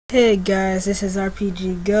Hey guys, this is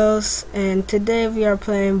RPG Ghost, and today we are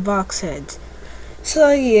playing BOXHEADS.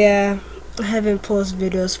 So yeah, I haven't posted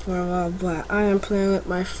videos for a while, but I am playing with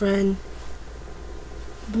my friend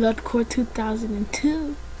Bloodcore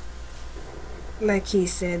 2002. like he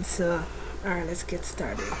said, so alright, let's get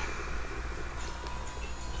started.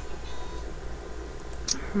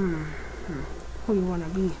 Who you wanna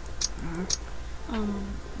be?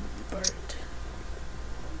 Bert.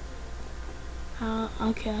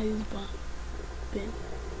 Okay, I'll use Bob. Ben.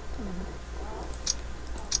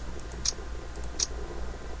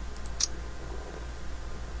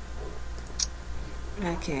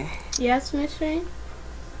 Okay. Yes, Miss Rain?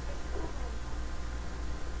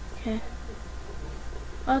 Okay.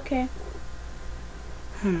 Okay.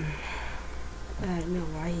 I don't know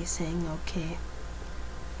why he's saying okay.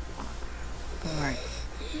 Alright.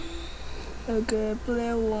 Okay,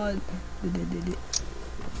 play one.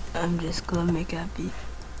 I'm just gonna make a beat.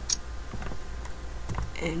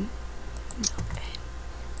 And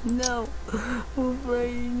no.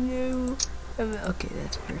 No. Okay,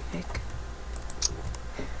 that's perfect.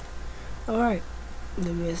 Alright.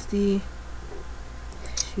 WSD.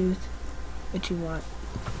 Shoot. What you want?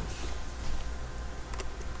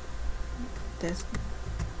 That's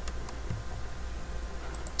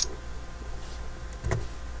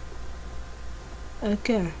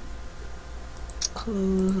okay.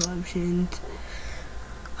 Close options.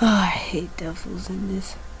 Oh, I hate devils in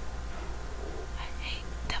this. I hate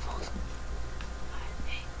devils.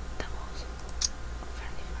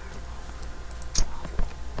 Friendly fireball.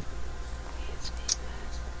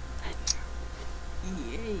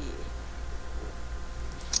 Yay.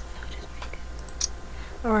 No, just make it.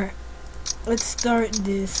 Alright. Let's start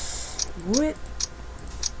this with.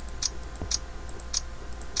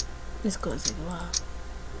 This goes take a while.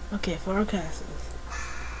 Okay, forecasters.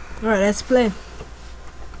 Alright, let's play.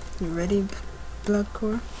 You ready,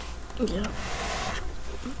 Bloodcore? Yeah.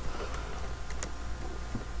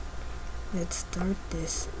 Let's start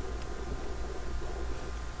this.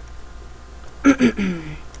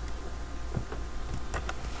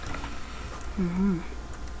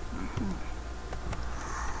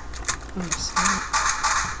 Oh, snap.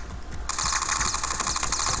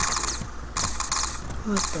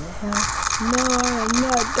 What the hell? No, I'm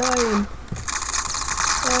not dying.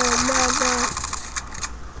 Oh, no.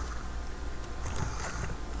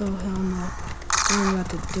 Oh, hell no. I'm about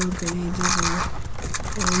to throw grenades everywhere.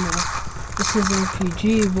 Oh no. This is RPG,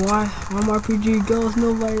 boy. I'm RPG Ghost.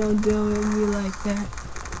 Nobody don't deal with me like that.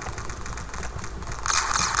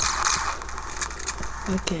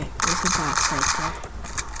 Okay, there's a box right there.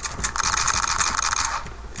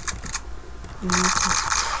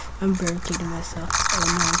 I'm barricading myself. Oh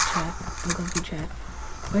no, I'm trapped. I'm gonna be trapped.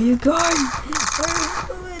 Where you going? Where are you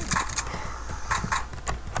going?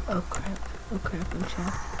 Oh crap, I'm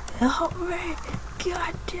trapped. Help me!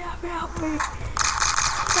 God damn, help me!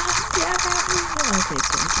 God damn, help me! Okay,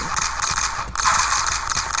 thank you.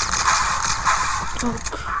 Oh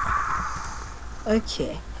crap.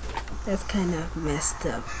 Okay, that's kind of messed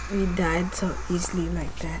up. We died so easily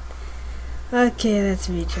like that. Okay, let's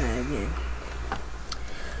retry again.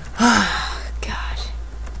 Gosh.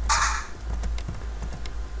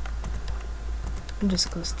 I'm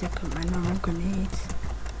just gonna stick with my normal grenades.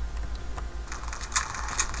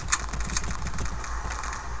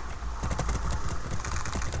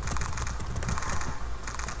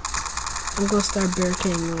 I'm gonna start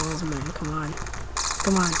barricading the walls, man. Come on.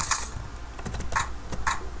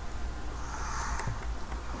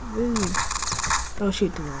 Ooh. Don't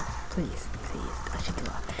shoot the wall. Please. Don't shoot the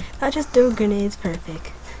wall. Not just throw grenades.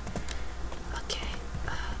 Perfect. Okay.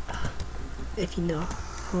 If you know,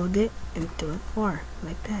 hold it and throw it far.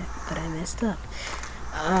 Like that. But I messed up.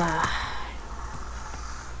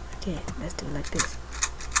 Okay, let's do it like this.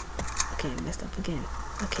 Okay, I messed up again.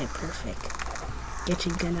 Okay, perfect. Get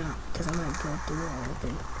your gun out, because I might blow the wall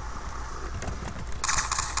open.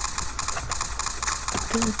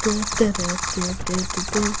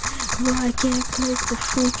 No, I can't place the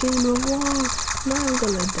freaking wall. Now I'm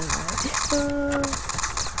gonna die.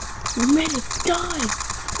 You made it die.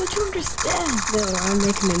 Don't you understand? No, I'm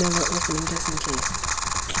making another opening just in case.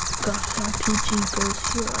 Gosh, RPG Ghost,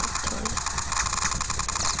 you're a toilet.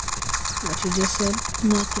 What you just said?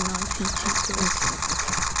 Nothing on PG Ghost.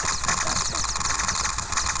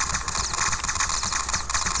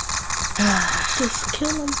 Just kill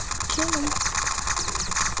him.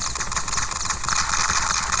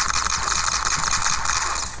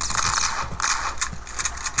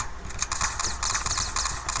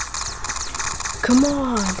 Come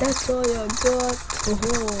on, that's all you got.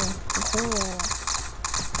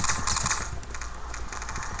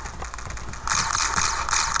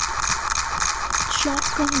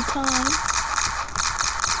 Shotgun time.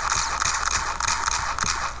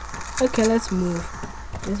 Okay, let's move.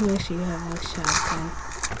 Just make sure you have a shotgun.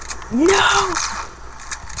 No!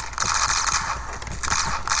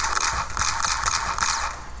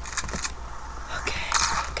 Okay.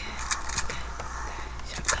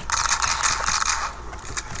 Shotgun.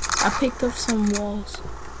 I picked up some walls.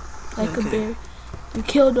 Like a bear. You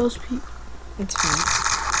killed those people. It's fine.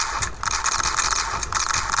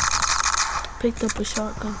 Picked up a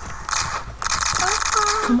shotgun.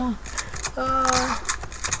 Come on.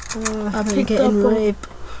 I picked getting up raped.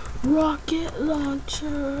 Rocket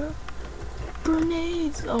launcher.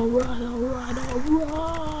 Grenades. Alright.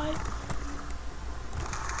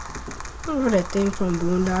 Remember that thing from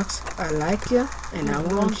Boondocks? I like you and I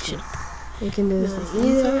want you. You can do this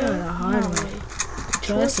easier or the hard way.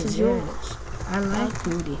 Choice is yours. I like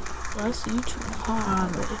booty. I see you too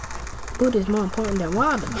hard. Booty is more important than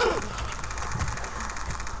water.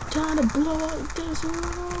 Time to blow up this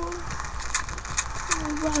room.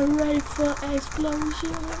 Everybody ready for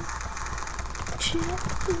explosion? Check,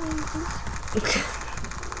 please.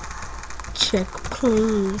 Check,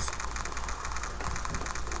 please.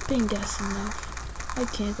 I think that's enough. I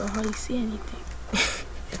can't go hardly see anything.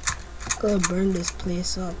 Go burn this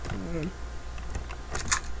place up, man.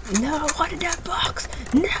 No, what in that box?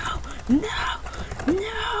 No.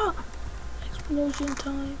 Explosion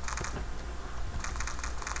time.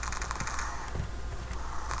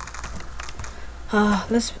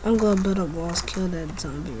 I'm gonna build up walls, kill that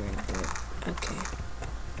zombie right there. Okay.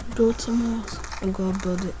 Build some walls. I'm gonna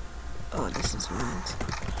build it. Oh, this is mine.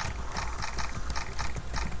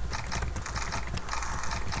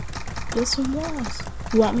 Build some walls.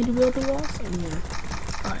 You want me to build the walls? Yeah.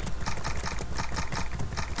 Alright.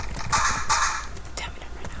 Tell me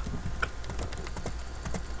that right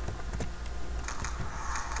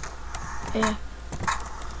now. Yeah.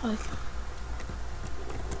 Okay.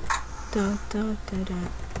 Dun.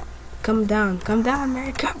 Come down,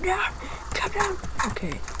 man. Come down.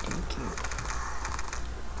 Okay, thank you.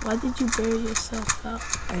 Why did you bury yourself out?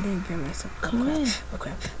 I didn't bury myself. Come in.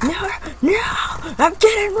 Okay. No, I'm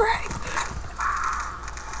getting raped.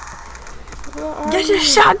 Get your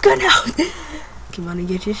shotgun out. Come on and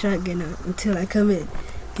get your shotgun out until I come in.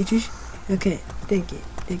 Get your okay. Thank you.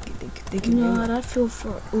 You know what? I feel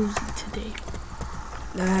for Uzi today.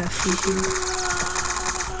 I have pistol.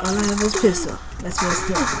 All I have is pistol. That's messed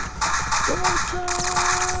up.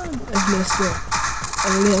 That's messed up. I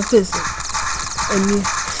only have pistol. And you,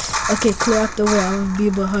 okay, clear out the way. I will be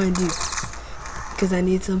behind you. Cause I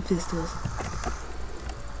need some pistols.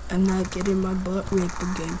 I'm not getting my butt raped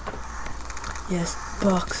again. Yes,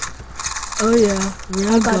 box. Oh yeah, real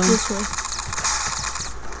I gun. got this way.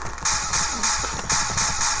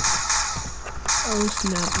 Oh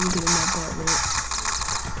snap, I'm getting my butt raped.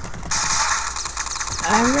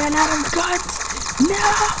 I ran out of guns.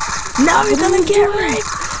 No, we're gonna get raped.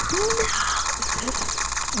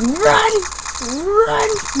 No, run,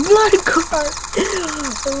 Bloodcore,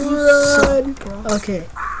 run. Okay,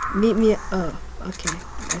 meet me. Oh, okay.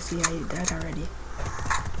 I see how you died already.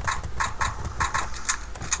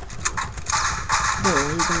 Don't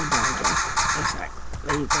worry, you're gonna die again. I'm sorry,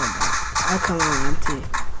 but you're gonna die. I'll come around too.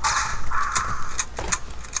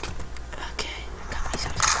 Okay, I got me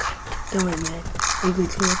some shotgun. Don't worry, man. We can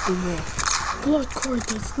clear up the way. Bloodcore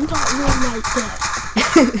does not run like that.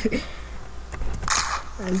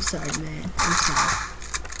 I'm sorry, man. I'm sorry.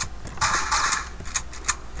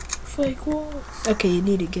 Fake walls. Okay, you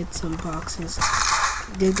need to get some boxes.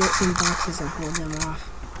 Go get some boxes and hold them off.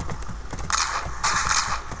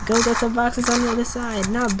 Go get some boxes on the other side.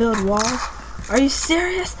 Not build walls. Are you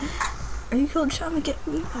serious? Are you gonna try to get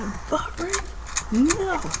me my butt raped?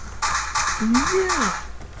 No.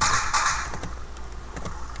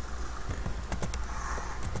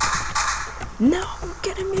 No, you're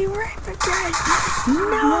getting me raped again.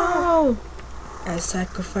 No. I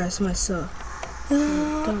sacrificed myself.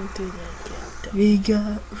 Don't do that again. We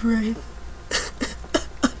got raped.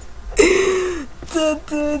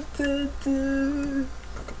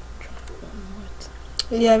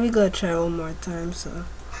 Yeah, we gotta try one more time, so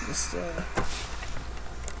just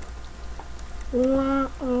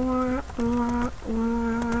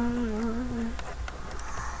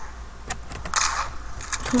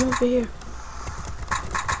Come over here.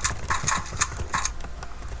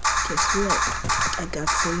 guess what? I got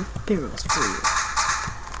some barrels for you.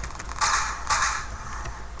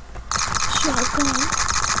 Shotgun.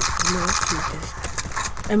 No,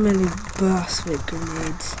 I'm really boss with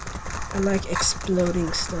grenades. I like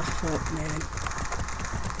exploding stuff up, man.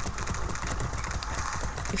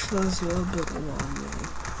 It fills you up with wall, man.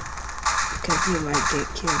 because he might get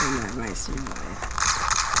killed and I might survive.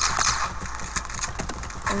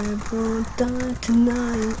 I won't die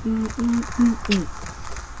tonight.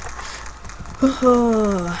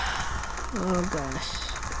 Oh gosh.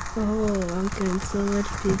 Oh, I'm killing so much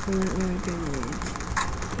people with my grenades.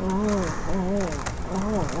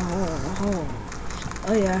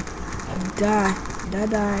 Oh yeah. Die.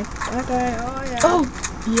 Oh yeah. Oh,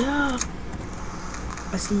 yeah.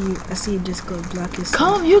 I see you just go block yourself.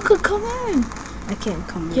 Come, you could come in. I can't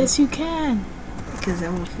come in. Yes, you can. Because I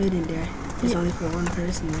won't fit in there. It's only for one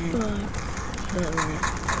person, man. Don't worry.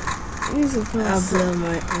 I'll blow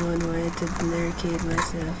my own way to barricade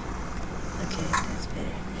myself. Okay, that's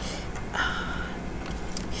better.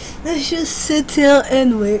 Let's just sit here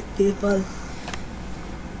and wait, people.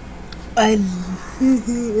 I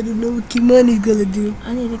don't know what Kimani's gonna do.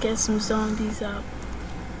 I need to get some zombies out.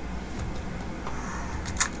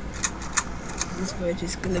 This boy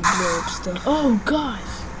just gonna blow up stuff. Oh gosh.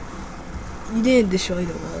 You didn't destroy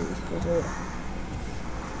the wall.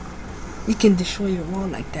 You can destroy your wall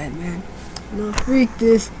like that, man. No, freak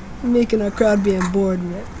this. You're making our crowd being bored,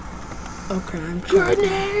 man. Okay, I'm chatting.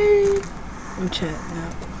 Grenade! I'm chatting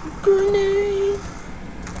now. Grenade!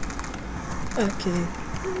 Okay.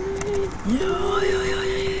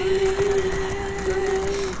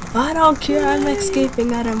 I don't care. I'm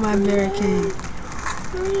escaping out of my barricade.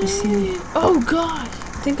 You see? Oh gosh!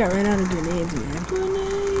 I think I ran out of grenades, man.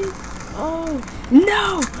 Grenade! Oh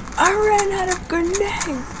no! I ran out of grenades.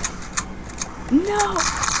 No!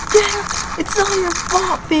 Damn! It's all your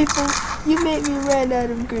fault, people. You made me run out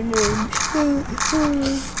of grenades.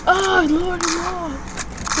 oh Lord.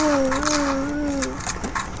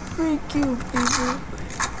 Freak you, people.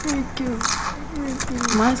 Freak you.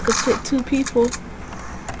 Mine could fit 2 people.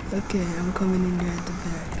 Okay, I'm coming in there at the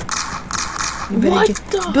back. You What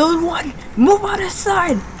better build one. Move on the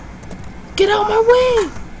side. Get out my way!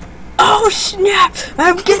 Oh snap!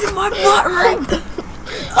 I'm getting my butt ripped.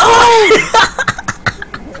 Oh!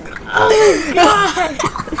 Oh God!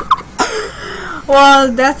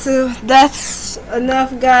 Well, that's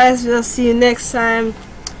enough, guys. We'll see you next time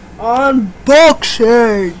on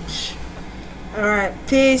BOXHEADS. All right,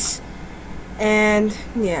 peace, and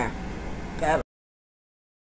yeah.